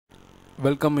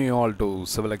Welcome you all to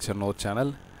Civil Lecture Note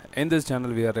channel. In this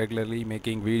channel we are regularly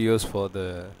making videos for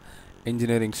the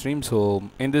engineering stream. So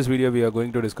in this video we are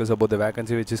going to discuss about the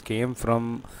vacancy which is came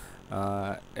from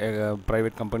a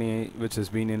private company which has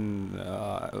been in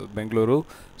Bangalore,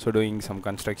 so doing some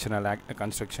construction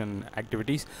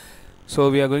activities.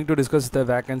 So we are going to discuss the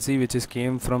vacancy which is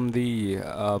came from the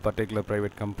particular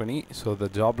private company. So the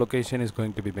job location is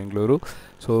going to be Bangalore.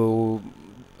 So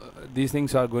these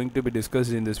things are going to be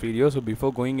discussed in this video. So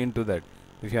before going into that,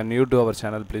 if you are new to our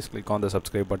channel, please click on the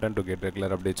subscribe button to get regular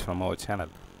updates from our channel.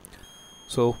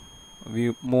 So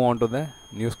we move on to the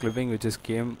news clipping which is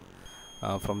came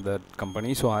from the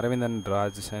company. So Aravind and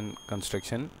Rajan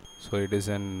Construction, so it is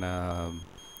an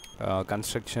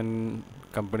construction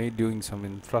company doing some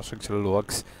infrastructural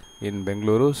works in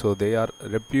Bangalore. So they are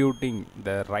reputing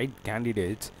the right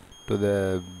candidates to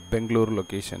the Bangalore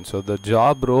location. So the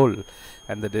job role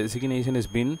and the designation has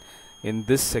been in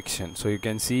this section. So you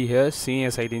can see here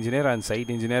senior site engineer and site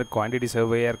engineer, quantity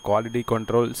surveyor, quality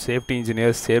control, safety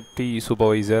engineer, safety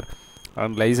supervisor,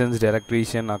 and licensed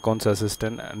electrician, accounts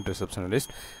assistant and receptionist.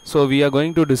 So we are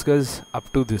going to discuss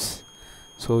up to this.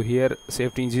 So here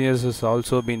safety engineers has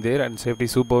also been there and safety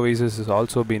supervisors has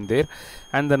also been there,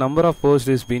 and the number of posts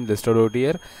is been listed out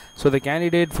here. So the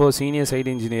candidate for senior site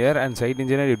engineer and site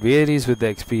engineer, it varies with the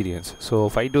experience. So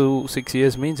 5 to 6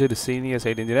 years means it is senior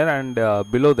site engineer, and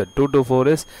below that 2 to 4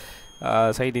 is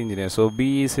site engineer. So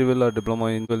BE civil or diploma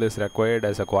in civil is required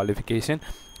as a qualification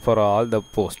for all the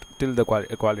post till the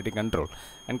quality control,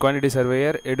 and quantity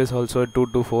surveyor it is also 2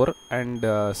 to 4,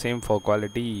 and same for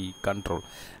quality control,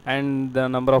 and the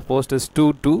number of posts is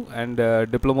 2, and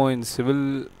diploma in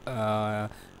civil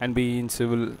and BE in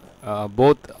civil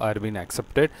both are being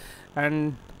accepted.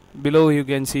 And below you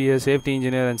can see a safety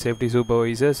engineer and safety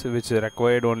supervisors which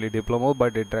required only diploma,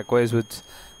 but it requires with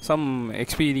some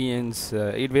experience,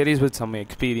 it varies with some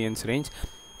experience range.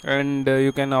 And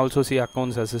you can also see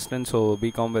accounts assistant, so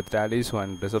BCom with tally, so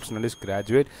and receptionist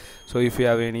graduate. So if you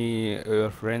have any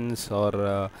friends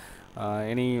or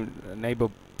any neighbor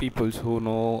peoples who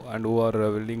know and who are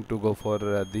willing to go for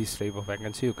this type of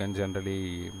vacancy, you can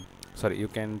you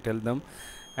can tell them.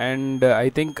 And I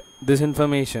think this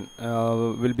information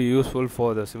will be useful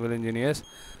for the civil engineers.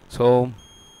 So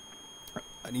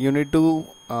you need to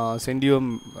send your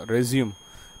resume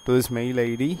to this mail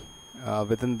ID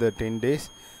within the 10 days.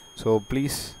 So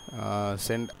please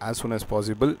send as soon as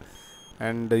possible,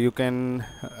 and you can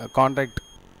contact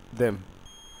them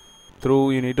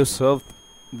through, you need to serve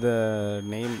the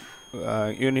name,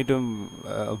 you need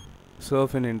to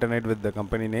surf in internet with the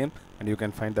company name, and you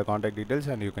can find the contact details,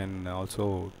 and you can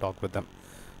also talk with them.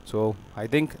 So I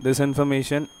think this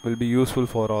information will be useful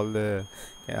for all the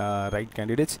right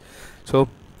candidates. So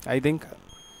I think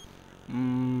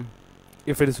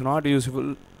if it is not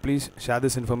useful, please share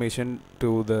this information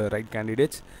to the right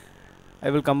candidates. I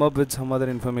will come up with some other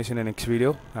information in next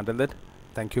video. Until that,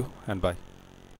 thank you and bye.